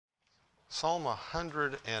Psalm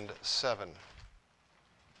 107.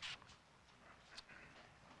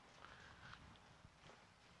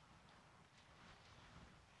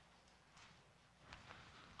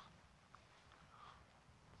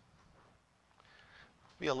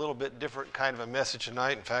 Be a little bit different kind of a message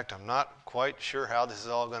tonight. In fact, I'm not quite sure how this is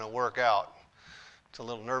all going to work out. It's a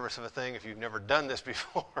little nervous of a thing if you've never done this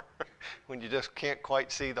before, when you just can't quite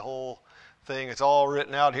see the whole thing. It's all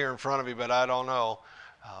written out here in front of me, but I don't know.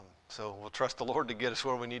 So we'll trust the Lord to get us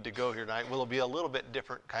where we need to go here tonight. Will be a little bit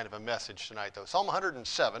different kind of a message tonight, though. Psalm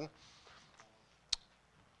 107,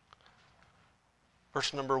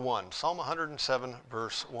 verse number 1. Psalm 107,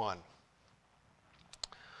 verse 1.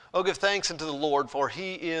 Oh, give thanks unto the Lord, for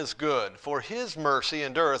he is good, for his mercy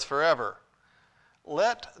endureth forever.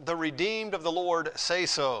 Let the redeemed of the Lord say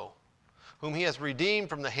so, whom he has redeemed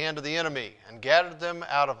from the hand of the enemy, and gathered them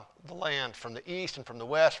out of the land, from the east and from the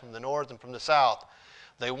west, from the north and from the south.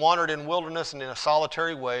 They wandered in wilderness and in a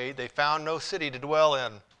solitary way. They found no city to dwell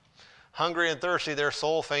in. Hungry and thirsty, their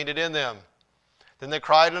soul fainted in them. Then they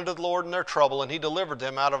cried unto the Lord in their trouble, and he delivered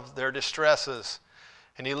them out of their distresses.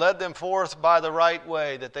 And he led them forth by the right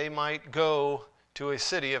way, that they might go to a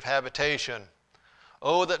city of habitation.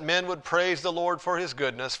 Oh, that men would praise the Lord for his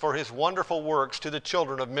goodness, for his wonderful works to the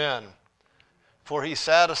children of men. For he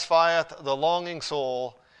satisfieth the longing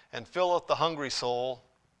soul, and filleth the hungry soul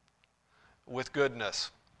with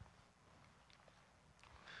goodness.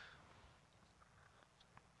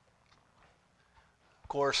 Of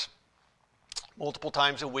course, multiple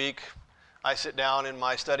times a week, I sit down in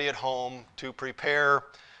my study at home to prepare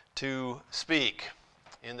to speak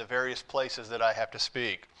in the various places that I have to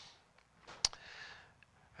speak.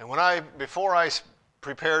 And before I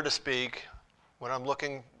prepare to speak, when I'm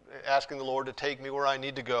asking the Lord to take me where I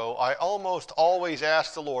need to go, I almost always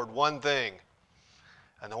ask the Lord one thing.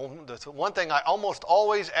 And the one thing I almost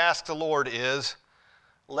always ask the Lord is,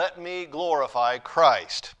 let me glorify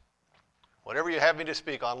Christ. Whatever you have me to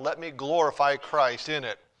speak on, let me glorify Christ in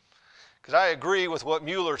it. Because I agree with what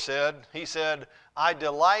Mueller said. He said, I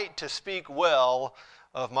delight to speak well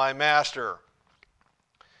of my master.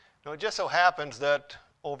 Now, it just so happens that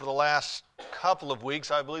over the last couple of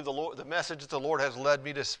weeks, I believe the message that the Lord has led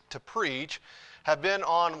me to preach have been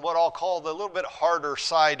on what I'll call the little bit harder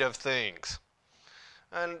side of things.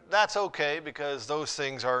 And that's okay, because those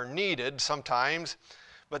things are needed sometimes.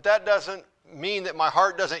 But that doesn't mean that my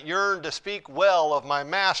heart doesn't yearn to speak well of my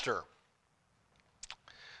master.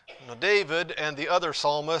 Now, David and the other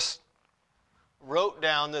psalmists wrote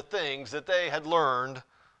down the things that they had learned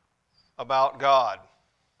about God.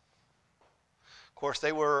 Of course,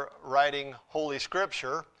 they were writing Holy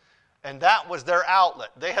Scripture, and that was their outlet.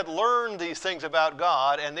 They had learned these things about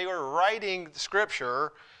God, and they were writing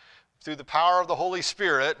Scripture through the power of the Holy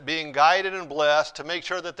Spirit, being guided and blessed to make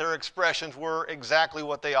sure that their expressions were exactly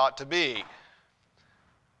what they ought to be.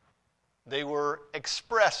 They were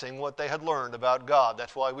expressing what they had learned about God.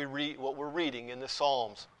 That's why we read what we're reading in the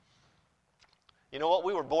Psalms. You know what?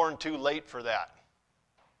 We were born too late for that.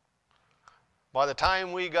 By the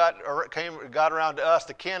time we got around to us,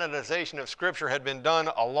 the canonization of Scripture had been done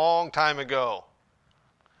a long time ago.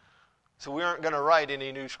 So we aren't going to write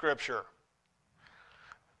any new Scripture.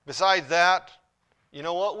 Besides that, you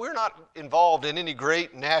know what? We're not involved in any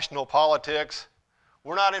great national politics.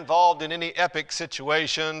 We're not involved in any epic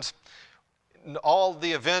situations. All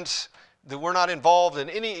the events, we're not involved in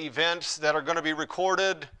any events that are going to be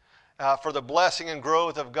recorded for the blessing and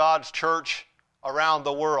growth of God's church around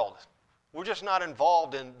the world. We're just not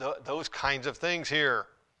involved in those kinds of things here.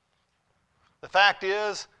 The fact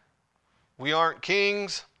is, we aren't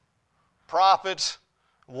kings, prophets,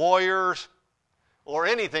 warriors, or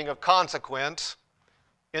anything of consequence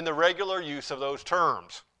in the regular use of those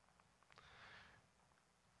terms.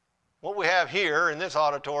 What we have here in this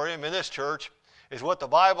auditorium, in this church, is what the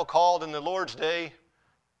Bible called in the Lord's day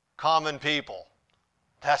common people.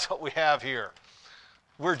 That's what we have here.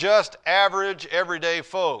 We're just average, everyday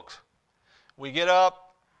folks. We get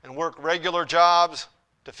up and work regular jobs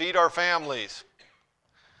to feed our families.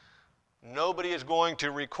 Nobody is going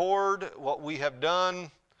to record what we have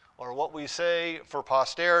done or what we say for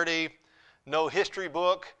posterity. No history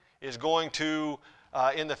book is going to,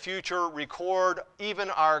 in the future, record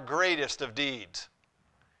even our greatest of deeds.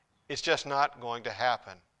 It's just not going to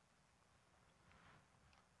happen.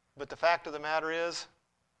 But the fact of the matter is,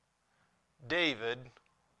 David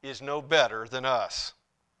is no better than us.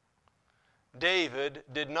 David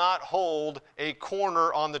did not hold a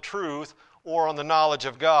corner on the truth or on the knowledge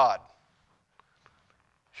of God.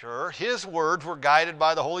 Sure, his words were guided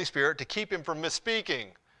by the Holy Spirit to keep him from misspeaking.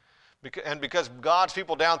 And because God's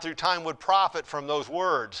people down through time would profit from those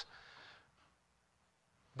words.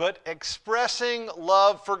 But expressing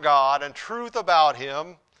love for God and truth about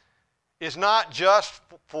Him is not just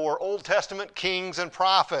for Old Testament kings and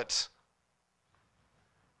prophets.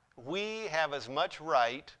 We have as much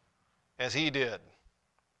right as he did.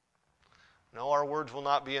 No, our words will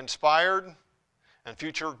not be inspired, and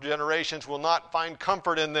future generations will not find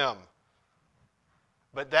comfort in them.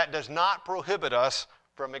 But that does not prohibit us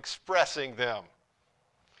from expressing them.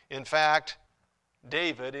 In fact,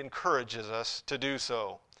 David encourages us to do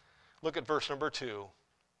so. Look at verse number 2.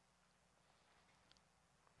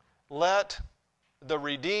 Let the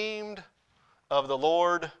redeemed of the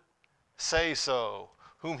Lord say so,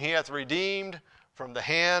 whom he hath redeemed from the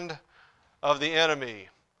hand of the enemy.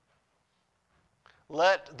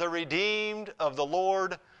 Let the redeemed of the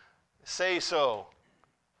Lord say so.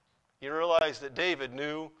 You realize that David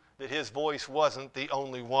knew that his voice wasn't the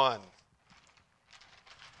only one.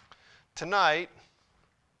 Tonight,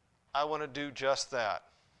 I want to do just that.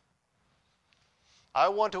 I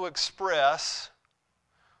want to express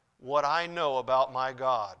what I know about my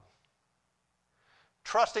God,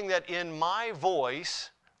 trusting that in my voice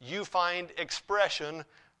you find expression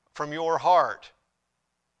from your heart.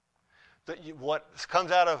 That what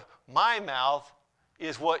comes out of my mouth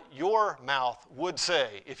is what your mouth would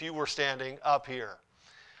say if you were standing up here.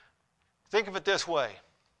 Think of it this way.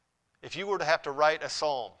 If you were to have to write a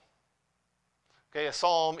psalm, okay, a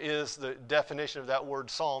psalm is, the definition of that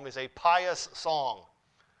word psalm is a pious song.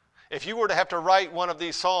 If you were to have to write one of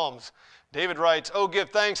these psalms, David writes, "Oh, give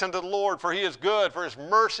thanks unto the Lord, for he is good, for his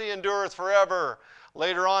mercy endureth forever."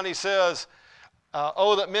 Later on he says,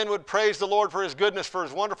 "Oh, that men would praise the Lord for his goodness, for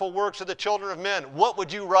his wonderful works to the children of men." What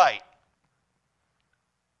would you write?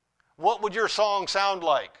 What would your song sound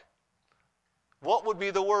like? What would be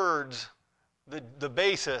the words, the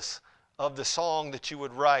basis of the song that you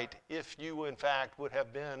would write if you, in fact, would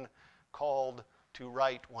have been called to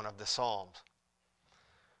write one of the psalms?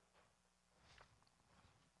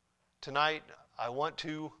 Tonight, I want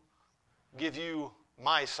to give you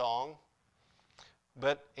my song,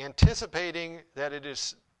 but anticipating that it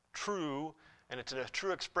is true and it's a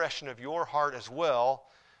true expression of your heart as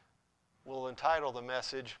well, we'll entitle the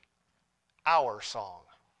message, Our Song.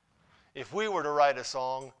 If we were to write a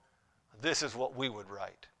song, this is what we would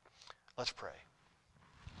write. Let's pray.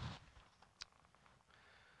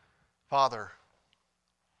 Father,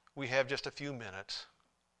 we have just a few minutes,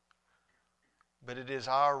 but it is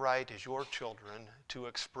our right as your children to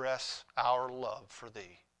express our love for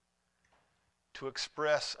thee, to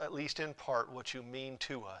express, at least in part, what you mean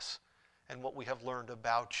to us and what we have learned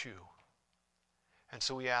about you. And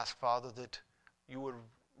so we ask, Father, that you would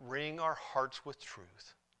wring our hearts with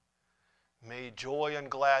truth. May joy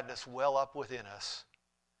and gladness well up within us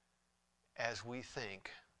as we think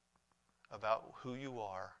about who you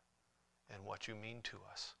are and what you mean to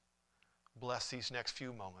us. Bless these next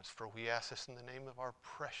few moments, for we ask this in the name of our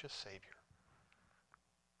precious Savior.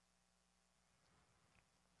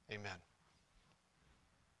 Amen.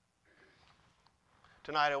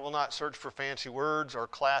 Tonight I will not search for fancy words or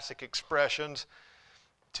classic expressions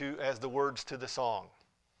as the words to the song.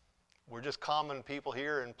 We're just common people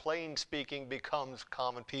here, and plain speaking becomes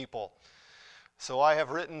common people. So I have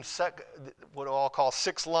written what I'll call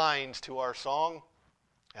 6 lines to our song,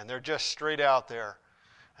 and they're just straight out there.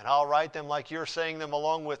 And I'll write them like you're saying them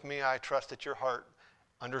along with me. I trust that your heart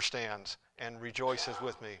understands and rejoices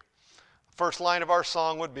with me. The first line of our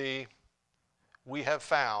song would be, "We have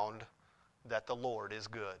found that the Lord is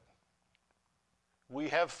good." We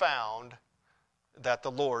have found that the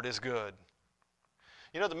Lord is good.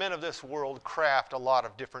 You know, the men of this world craft a lot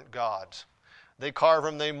of different gods. They carve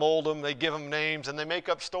them, they mold them, they give them names, and they make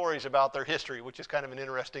up stories about their history, which is kind of an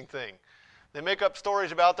interesting thing. They make up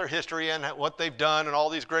stories about their history and what they've done and all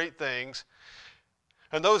these great things.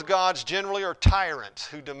 And those gods generally are tyrants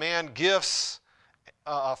who demand gifts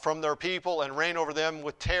from their people and reign over them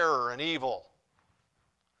with terror and evil.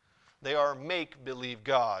 They are make-believe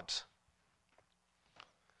gods.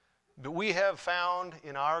 But we have found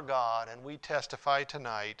in our God, and we testify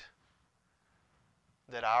tonight,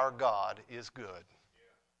 that our God is good.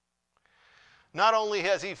 Not only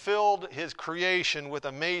has he filled his creation with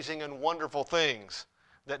amazing and wonderful things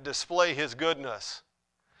that display his goodness,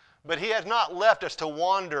 but he has not left us to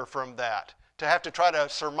wander from that, to have to try to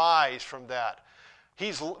surmise from that.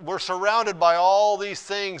 We're surrounded by all these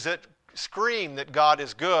things that scream that God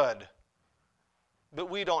is good, but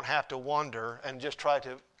we don't have to wonder and just try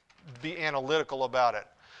to be analytical about it.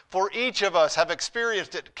 For each of us have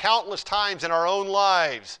experienced it countless times in our own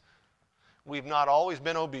lives. We've not always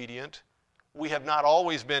been obedient. We have not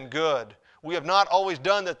always been good. We have not always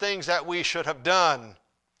done the things that we should have done.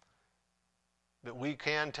 But we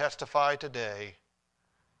can testify today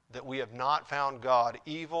that we have not found God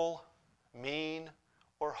evil, mean,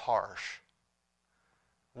 or harsh.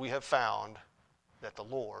 We have found that the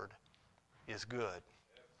Lord is good.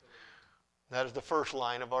 That is the first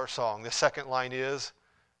line of our song. The second line is,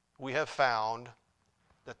 we have found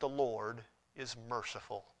that the Lord is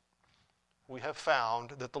merciful. We have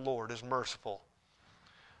found that the Lord is merciful.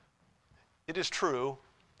 It is true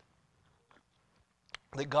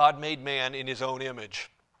that God made man in his own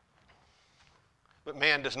image. But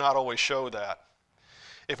man does not always show that.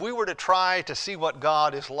 If we were to try to see what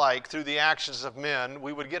God is like through the actions of men,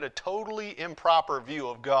 we would get a totally improper view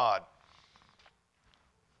of God.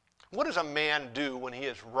 What does a man do when he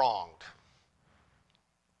is wronged?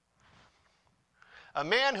 A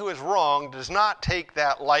man who is wronged does not take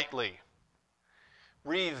that lightly.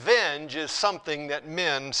 Revenge is something that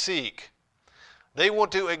men seek. They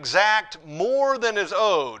want to exact more than is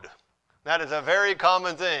owed. That is a very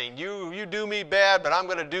common thing. You do me bad, but I'm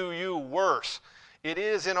going to do you worse. It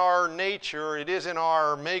is in our nature, it is in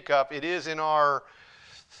our makeup, it is in our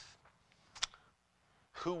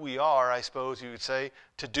who we are, I suppose you would say,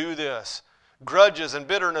 to do this. Grudges and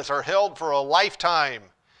bitterness are held for a lifetime,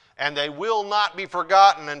 and they will not be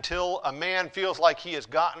forgotten until a man feels like he has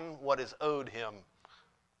gotten what is owed him.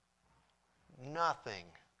 Nothing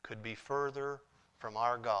could be further from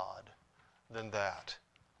our God than that.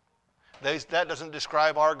 That doesn't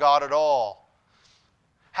describe our God at all.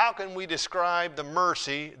 How can we describe the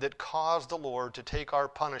mercy that caused the Lord to take our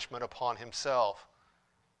punishment upon himself?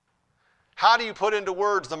 How do you put into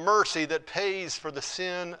words the mercy that pays for the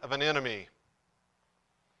sin of an enemy?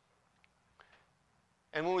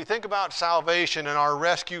 And when we think about salvation and our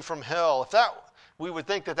rescue from hell, we would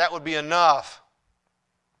think that would be enough.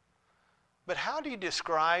 But how do you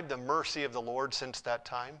describe the mercy of the Lord since that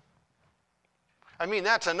time? I mean,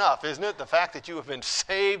 that's enough, isn't it? The fact that you have been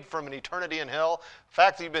saved from an eternity in hell, the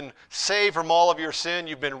fact that you've been saved from all of your sin,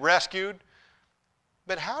 you've been rescued.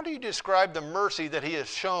 But how do you describe the mercy that he has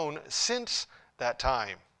shown since that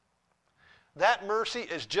time? That mercy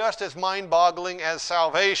is just as mind-boggling as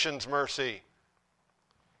salvation's mercy.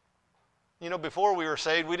 You know, before we were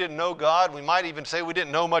saved, we didn't know God. We might even say we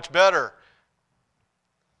didn't know much better.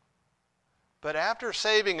 But after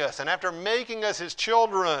saving us and after making us his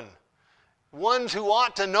children, ones who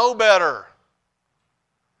ought to know better,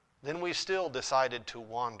 then we still decided to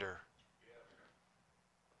wander.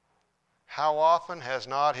 How often has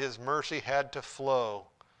not his mercy had to flow?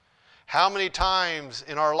 How many times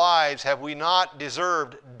in our lives have we not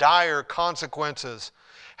deserved dire consequences?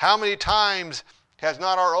 How many times has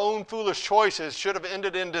not our own foolish choices should have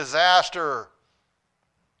ended in disaster?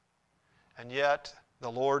 And yet,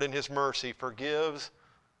 the Lord in his mercy forgives.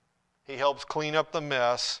 He helps clean up the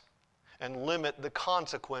mess and limit the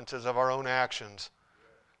consequences of our own actions.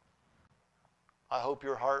 I hope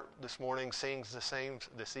your heart this evening sings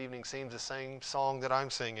the same song that I'm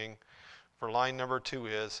singing. For line number 2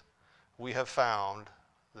 is, we have found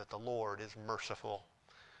that the Lord is merciful.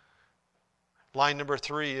 Line number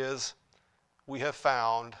 3 is, we have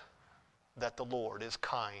found that the Lord is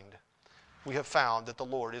kind. We have found that the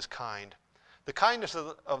Lord is kind. The kindness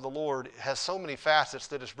of the Lord has so many facets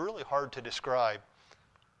that it's really hard to describe.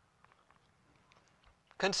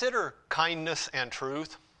 Consider kindness and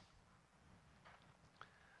truth.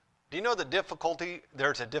 Do you know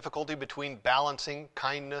there's a difficulty between balancing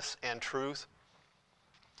kindness and truth?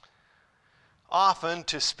 Often,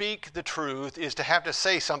 to speak the truth is to have to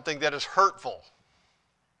say something that is hurtful.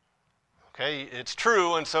 Okay, it's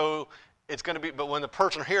true, and so it's going to be, but when the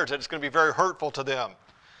person hears it, it's going to be very hurtful to them.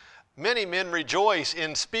 Many men rejoice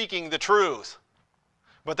in speaking the truth,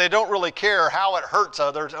 but they don't really care how it hurts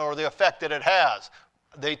others or the effect that it has.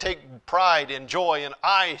 They take pride and joy in,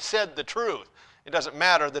 I said the truth. It doesn't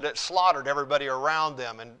matter that it slaughtered everybody around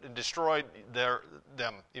them and destroyed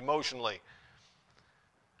them emotionally.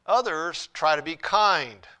 Others try to be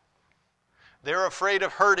kind. They're afraid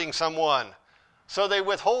of hurting someone, so they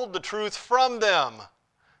withhold the truth from them,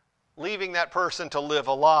 leaving that person to live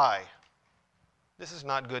a lie. This is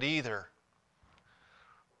not good either.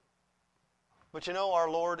 But you know, our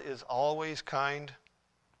Lord is always kind.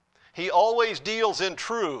 He always deals in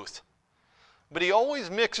truth, but he always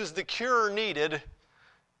mixes the cure needed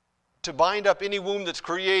to bind up any wound that's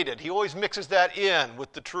created. He always mixes that in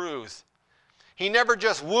with the truth. He never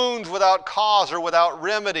just wounds without cause or without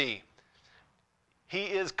remedy. He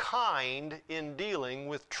is kind in dealing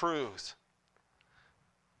with truth.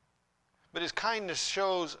 But his kindness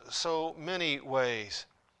shows so many ways,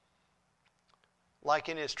 like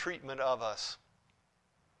in his treatment of us.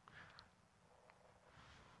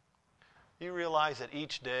 You realize that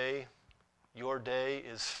each day your day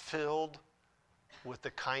is filled with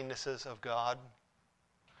the kindnesses of God?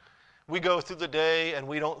 We go through the day and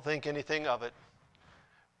we don't think anything of it.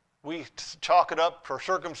 We chalk it up for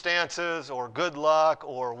circumstances or good luck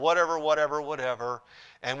or whatever,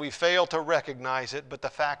 and we fail to recognize it. But the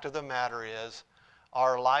fact of the matter is,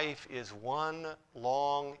 our life is one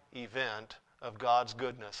long event of God's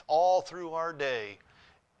goodness. All through our day,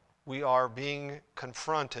 we are being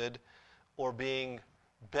confronted or being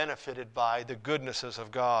benefited by the goodnesses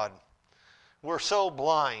of God. We're so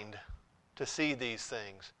blind to see these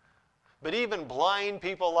things. But even blind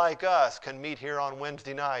people like us can meet here on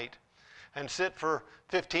Wednesday night and sit for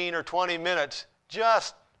 15 or 20 minutes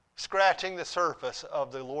just scratching the surface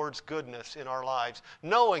of the Lord's goodness in our lives,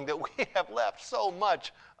 knowing that we have left so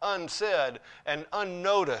much unsaid and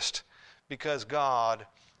unnoticed because God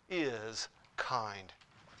is kind.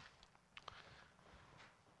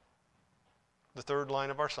 The third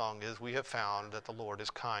line of our song is, we have found that the Lord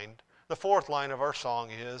is kind. The fourth line of our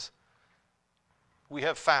song is, we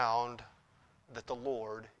have found that the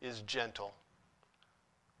Lord is gentle.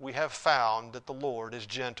 We have found that the Lord is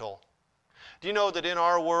gentle. Do you know that in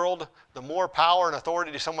our world, the more power and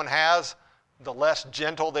authority someone has, the less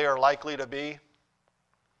gentle they are likely to be?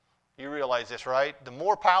 You realize this, right? The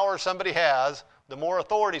more power somebody has, the more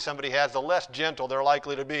authority somebody has, the less gentle they're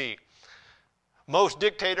likely to be. Most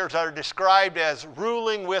dictators are described as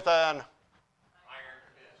ruling with an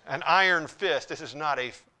iron fist. This is not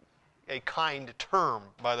a kind term,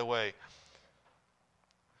 by the way.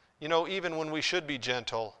 You know, even when we should be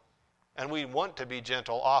gentle, and we want to be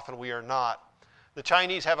gentle, often we are not. The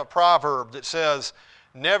Chinese have a proverb that says,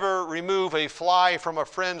 never remove a fly from a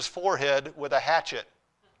friend's forehead with a hatchet.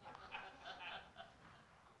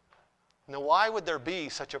 Now, why would there be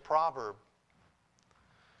such a proverb?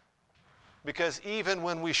 Because even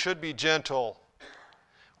when we should be gentle,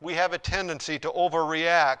 we have a tendency to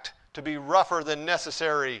overreact, to be rougher than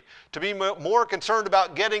necessary, to be more concerned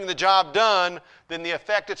about getting the job done than the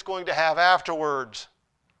effect it's going to have afterwards.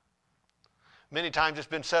 Many times it's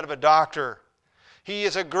been said of a doctor, he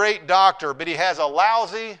is a great doctor, but he has a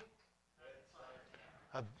lousy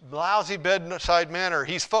bedside manner.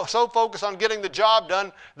 He's so focused on getting the job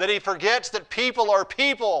done that he forgets that people are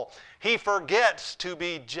people. He forgets to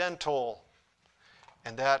be gentle.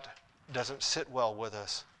 And that doesn't sit well with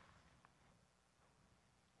us.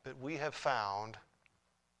 But we have found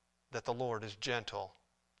that the Lord is gentle.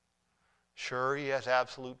 Sure, he has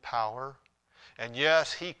absolute power. And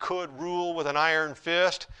yes, he could rule with an iron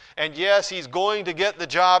fist. And yes, he's going to get the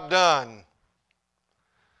job done.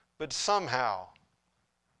 But somehow,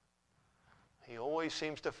 he always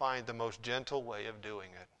seems to find the most gentle way of doing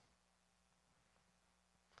it.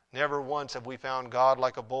 Never once have we found God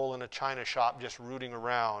like a bull in a china shop just rooting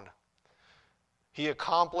around. He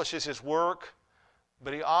accomplishes his work,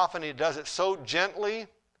 but he does it so gently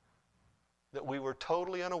that we were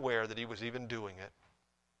totally unaware that he was even doing it.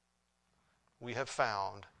 We have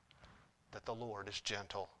found that the Lord is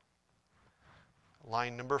gentle.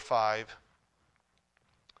 Line number 5.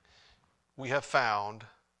 We have found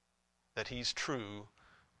that he's true.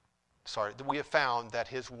 We have found that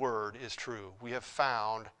his word is true. We have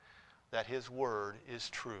found that his word is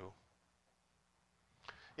true.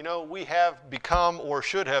 You know, we have become, or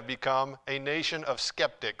should have become, a nation of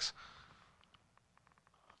skeptics.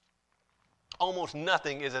 Almost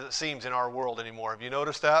nothing is as it seems in our world anymore. Have you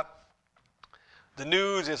noticed that? The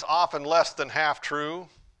news is often less than half true.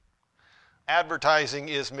 Advertising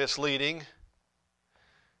is misleading.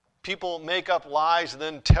 People make up lies and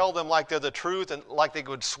then tell them like they're the truth and like they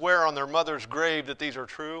would swear on their mother's grave that these are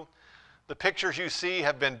true. The pictures you see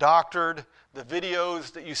have been doctored. The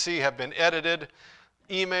videos that you see have been edited.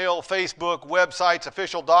 Email, Facebook, websites,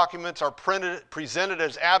 official documents are presented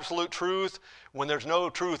as absolute truth when there's no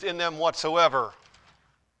truth in them whatsoever.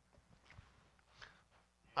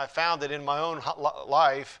 I found that in my own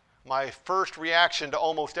life, my first reaction to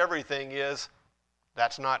almost everything is,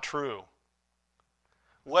 that's not true.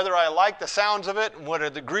 Whether I like the sounds of it and whether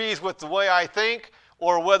it agrees with the way I think,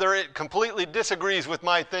 or whether it completely disagrees with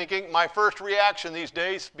my thinking, my first reaction these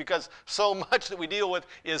days, because so much that we deal with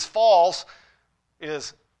is false,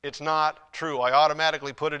 is it's not true. I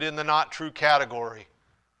automatically put it in the not true category.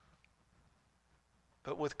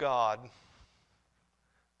 But with God,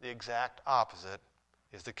 the exact opposite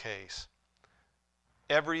is the case.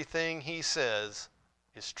 Everything he says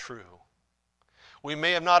is true. We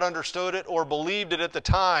may have not understood it or believed it at the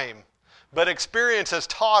time, but experience has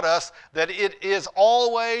taught us that it is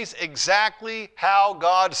always exactly how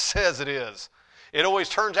God says it is. It always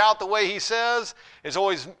turns out the way he says. It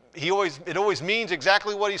always means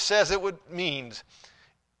exactly what he says it means.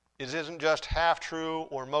 It isn't just half true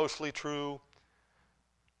or mostly true.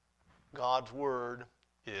 God's word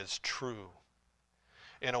is true.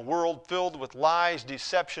 In a world filled with lies,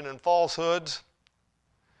 deception, and falsehoods,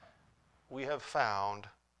 we have found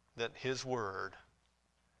that his word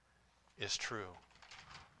is true.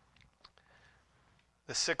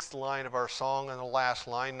 The sixth line of our song and the last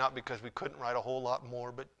line, not because we couldn't write a whole lot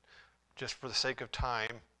more, but just for the sake of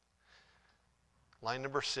time. Line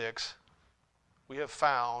number 6, we have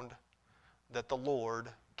found that the Lord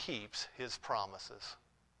keeps his promises.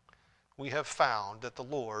 We have found that the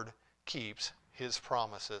Lord keeps his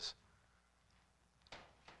promises.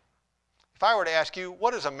 If I were to ask you,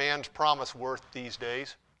 what is a man's promise worth these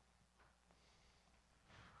days?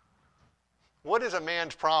 What is a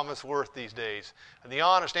man's promise worth these days? And the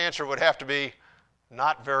honest answer would have to be,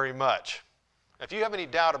 not very much. If you have any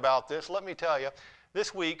doubt about this, let me tell you,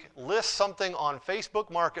 this week, list something on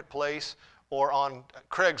Facebook Marketplace or on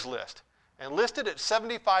Craigslist, and list it at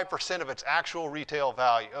 75% of its actual retail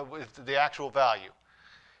value, the actual value.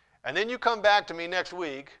 And then you come back to me next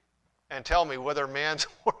week and tell me whether man's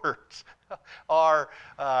words are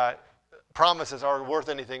promises are worth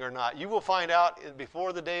anything or not. You will find out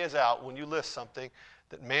before the day is out, when you list something,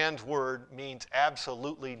 that man's word means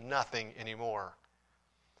absolutely nothing anymore.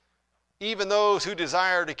 Even those who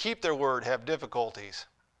desire to keep their word have difficulties.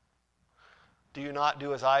 Do you not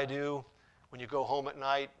do as I do? When you go home at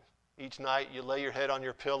night, each night you lay your head on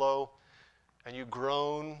your pillow and you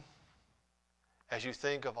groan as you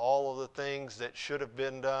think of all of the things that should have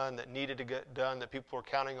been done, that needed to get done, that people were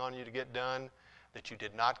counting on you to get done, that you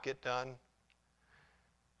did not get done.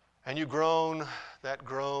 And you groan that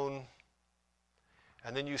groan,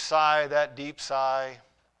 and then you sigh that deep sigh,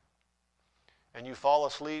 and you fall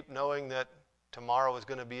asleep knowing that tomorrow is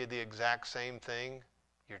going to be the exact same thing.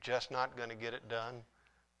 You're just not going to get it done.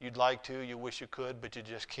 You'd like to, you wish you could, but you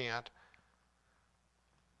just can't.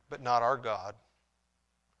 But not our God.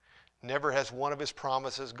 Never has one of his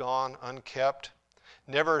promises gone unkept.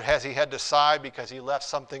 Never has he had to sigh because he left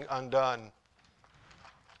something undone.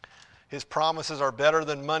 His promises are better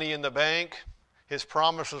than money in the bank. His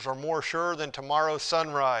promises are more sure than tomorrow's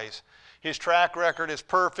sunrise. His track record is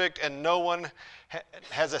perfect, and no one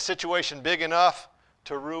has a situation big enough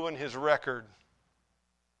to ruin his record.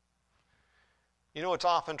 You know, it's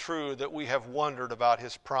often true that we have wondered about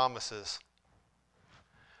his promises.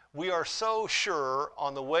 We are so sure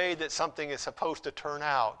on the way that something is supposed to turn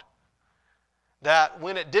out that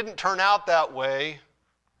when it didn't turn out that way,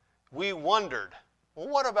 we wondered, well,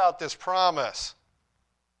 what about this promise?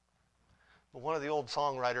 But one of the old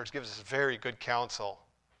songwriters gives us very good counsel.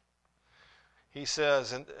 He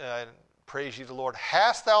says, praise ye the Lord,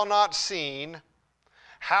 hast thou not seen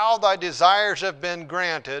how thy desires have been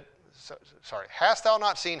granted? Hast thou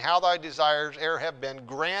not seen how thy desires e'er have been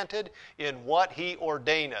granted in what he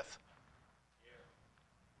ordaineth?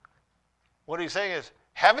 What he's saying is,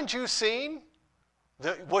 haven't you seen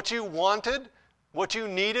that what you wanted, what you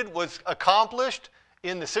needed was accomplished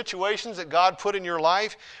in the situations that God put in your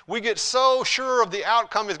life? We get so sure of the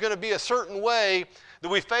outcome is going to be a certain way that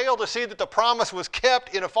we fail to see that the promise was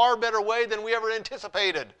kept in a far better way than we ever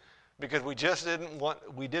anticipated, because we just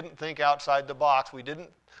didn't think outside the box. We didn't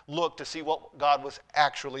look to see what God was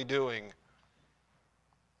actually doing.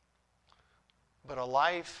 But a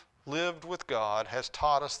life lived with God has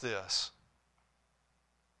taught us this.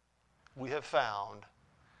 We have found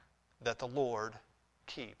that the Lord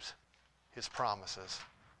keeps his promises.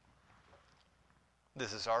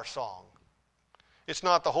 This is our song. It's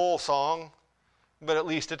not the whole song, but at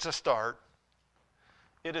least it's a start.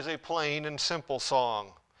 It is a plain and simple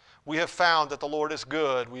song. We have found that the Lord is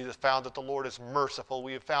good. We have found that the Lord is merciful.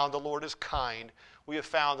 We have found the Lord is kind. We have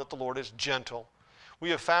found that the Lord is gentle.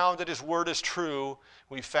 We have found that his word is true.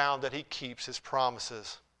 We found that he keeps his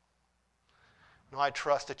promises. Now, I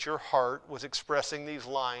trust that your heart was expressing these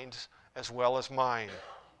lines as well as mine.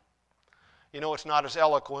 You know, it's not as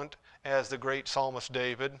eloquent as the great psalmist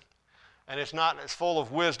David, and it's not as full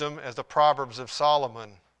of wisdom as the Proverbs of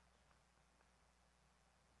Solomon.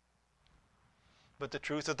 But the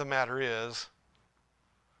truth of the matter is,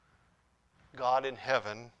 God in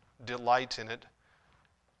heaven delights in it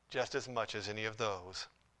just as much as any of those,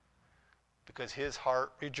 because his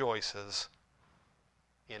heart rejoices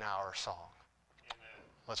in our song. Amen.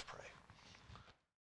 Let's pray.